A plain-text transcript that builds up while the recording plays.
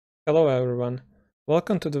Hello everyone,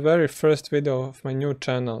 welcome to the very first video of my new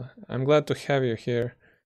channel. I'm glad to have you here.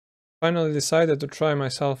 Finally decided to try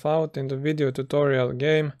myself out in the video tutorial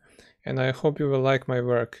game and I hope you will like my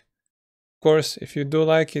work. Of course, if you do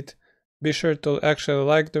like it, be sure to actually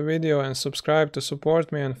like the video and subscribe to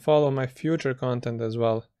support me and follow my future content as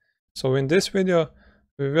well. So in this video,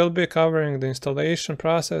 we will be covering the installation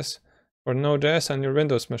process for Node.js on your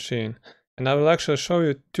Windows machine. And I will actually show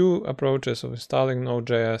you two approaches of installing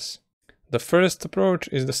Node.js. The first approach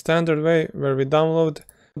is the standard way where we download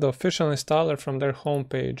the official installer from their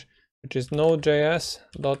homepage, which is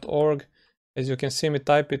nodejs.org, as you can see me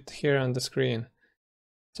type it here on the screen.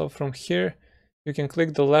 So from here, you can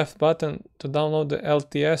click the left button to download the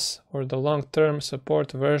LTS or the long-term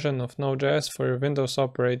support version of Node.js for your Windows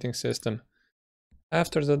operating system.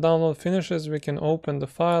 After the download finishes, we can open the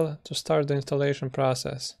file to start the installation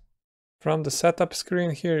process. From the setup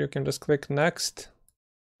screen here, you can just click Next.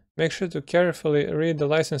 Make sure to carefully read the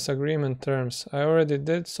license agreement terms. I already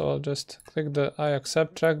did, so I'll just click the I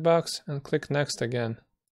accept checkbox and click Next again.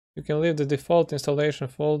 You can leave the default installation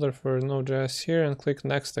folder for Node.js here and click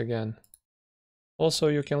Next again. Also,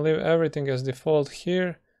 you can leave everything as default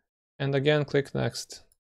here and again click Next.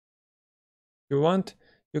 If you want,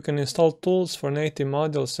 you can install tools for native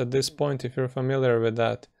modules at this point if you're familiar with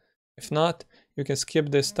that. If not, you can skip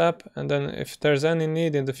this step, and then if there's any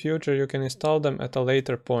need in the future, you can install them at a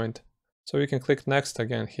later point. So you can click Next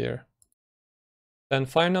again here. Then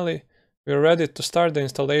finally, we're ready to start the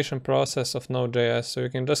installation process of Node.js. So you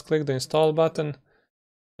can just click the Install button,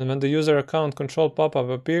 and when the user account control pop-up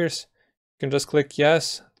appears, you can just click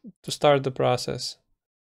Yes to start the process.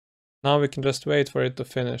 Now we can just wait for it to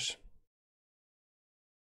finish.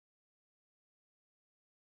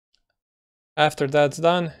 After that's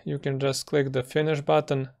done, you can just click the Finish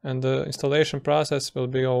button and the installation process will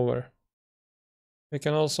be over. We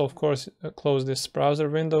can also, of course, close this browser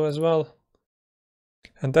window as well.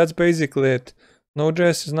 And that's basically it.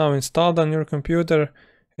 Node.js is now installed on your computer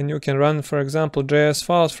and you can run, for example, JS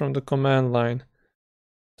files from the command line.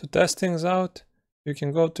 To test things out, you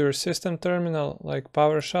can go to your system terminal like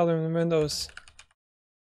PowerShell in Windows.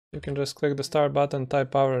 You can just click the Start button,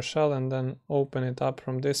 type PowerShell, and then open it up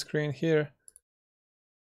from this screen here.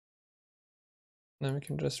 Then we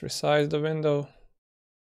can just resize the window.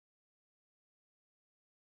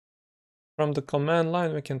 From the command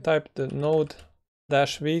line, we can type the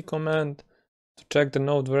node-v command to check the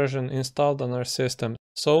node version installed on our system.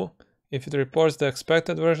 So, if it reports the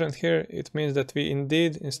expected version here, it means that we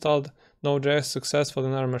indeed installed Node.js successfully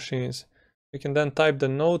in our machines. We can then type the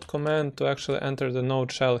node command to actually enter the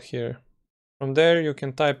node shell here. From there, you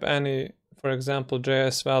can type any, for example,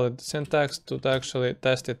 JS valid syntax to actually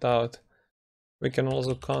test it out. We can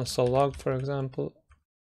also console log, for example,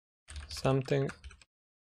 something.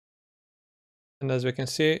 And as we can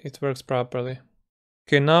see, it works properly.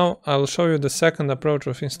 Okay, now I will show you the second approach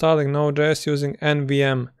of installing Node.js using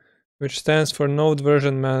NVM, which stands for Node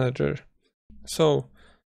Version Manager. So,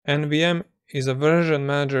 NVM is a version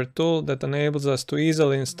manager tool that enables us to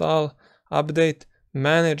easily install, update,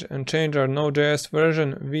 manage, and change our Node.js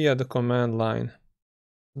version via the command line.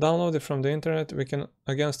 To download it from the internet, we can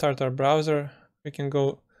again start our browser. We can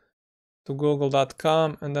go to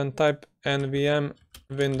google.com and then type NVM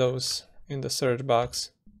Windows in the search box.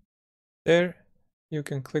 There you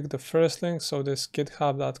can click the first link, so this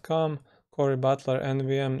github.com Corey Butler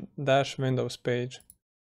NVM-Windows page.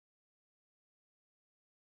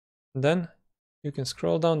 Then you can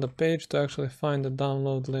scroll down the page to actually find the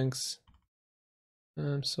download links.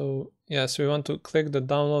 So we want to click the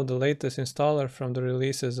download the latest installer from the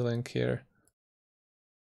releases link here.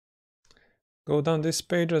 Go down this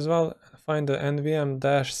page as well and find the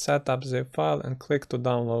nvm-setup zip file and click to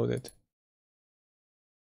download it.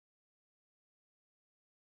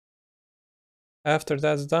 After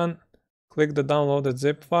that's done, click the downloaded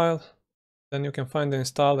zip file. Then you can find the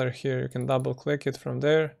installer here. You can double click it from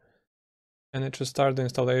there and it should start the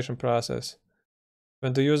installation process.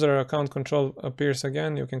 When the user account control appears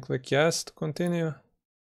again, you can click Yes to continue.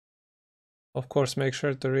 Of course, make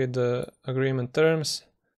sure to read the agreement terms.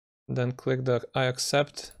 Then click the I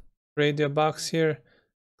accept radio box here.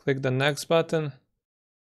 Click the Next button.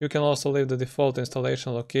 You can also leave the default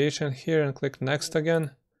installation location here and click Next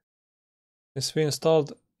again. Since we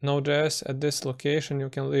installed Node.js at this location, you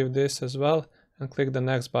can leave this as well and click the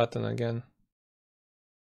Next button again.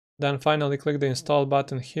 Then finally click the Install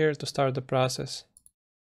button here to start the process.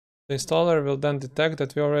 The installer will then detect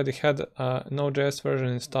that we already had a Node.js version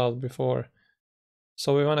installed before.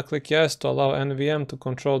 So we want to click Yes to allow NVM to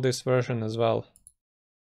control this version as well.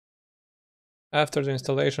 After the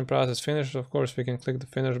installation process finishes, of course, we can click the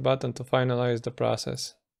finish button to finalize the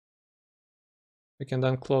process. We can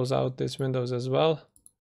then close out these windows as well.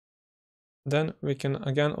 Then we can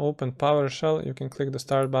again open PowerShell. You can click the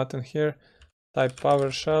start button here, type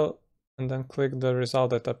PowerShell, and then click the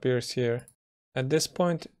result that appears here. At this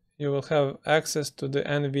point, you will have access to the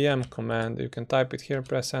NVM command. You can type it here,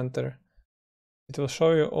 press enter. It will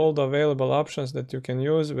show you all the available options that you can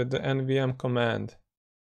use with the NVM command.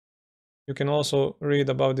 You can also read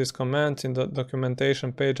about these commands in the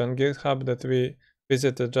documentation page on GitHub that we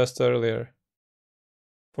visited just earlier.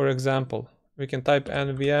 For example, we can type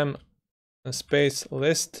NVM space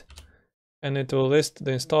list, and it will list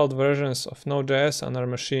the installed versions of Node.js on our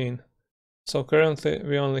machine. So currently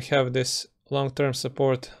we only have this long-term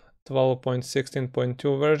support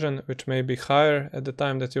 12.16.2 version, which may be higher at the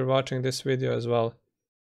time that you're watching this video as well.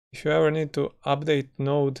 If you ever need to update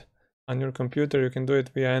Node on your computer, you can do it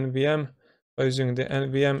via NVM by using the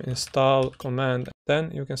NVM install command.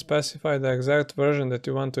 Then you can specify the exact version that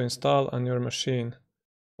you want to install on your machine.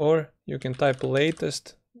 Or you can type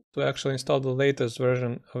latest to actually install the latest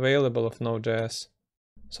version available of Node.js.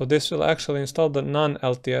 So this will actually install the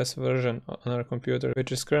non-LTS version on our computer,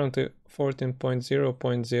 which is currently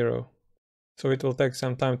 14.0.0. So it will take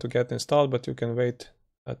some time to get installed, but you can wait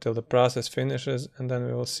until the process finishes, and then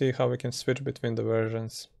we will see how we can switch between the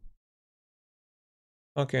versions.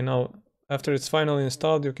 Okay, now after it's finally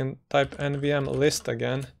installed, you can type NVM list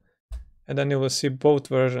again, and then you will see both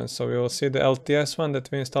versions. So you will see the LTS one that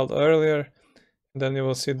we installed earlier, and then you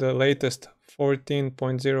will see the latest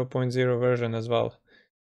 14.0.0 version as well.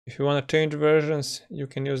 If you want to change versions, you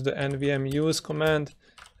can use the NVM use command,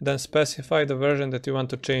 and then specify the version that you want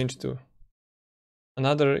to change to.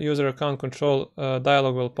 Another user account control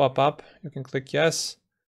dialog will pop up. You can click yes,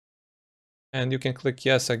 and you can click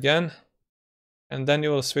yes again, and then you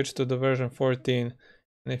will switch to the version 14.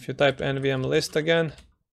 And if you type NVM list again,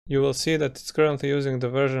 you will see that it's currently using the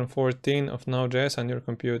version 14 of Node.js on your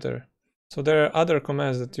computer. So there are other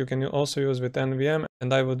commands that you can also use with NVM,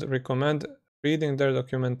 and I would recommend reading their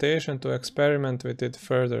documentation to experiment with it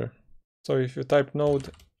further. So if you type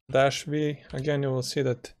node-v, again you will see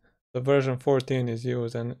that the version 14 is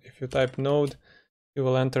used, and if you type node, you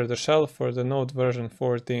will enter the shell for the node version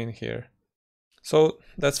 14 here. So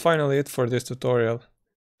that's finally it for this tutorial.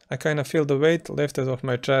 I kind of feel the weight lifted off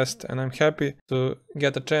my chest, and I'm happy to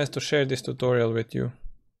get a chance to share this tutorial with you.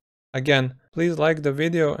 Again, please like the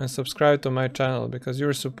video and subscribe to my channel, because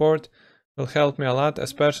your support will help me a lot,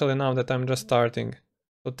 especially now that I'm just starting.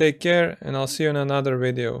 So take care, and I'll see you in another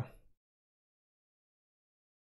video.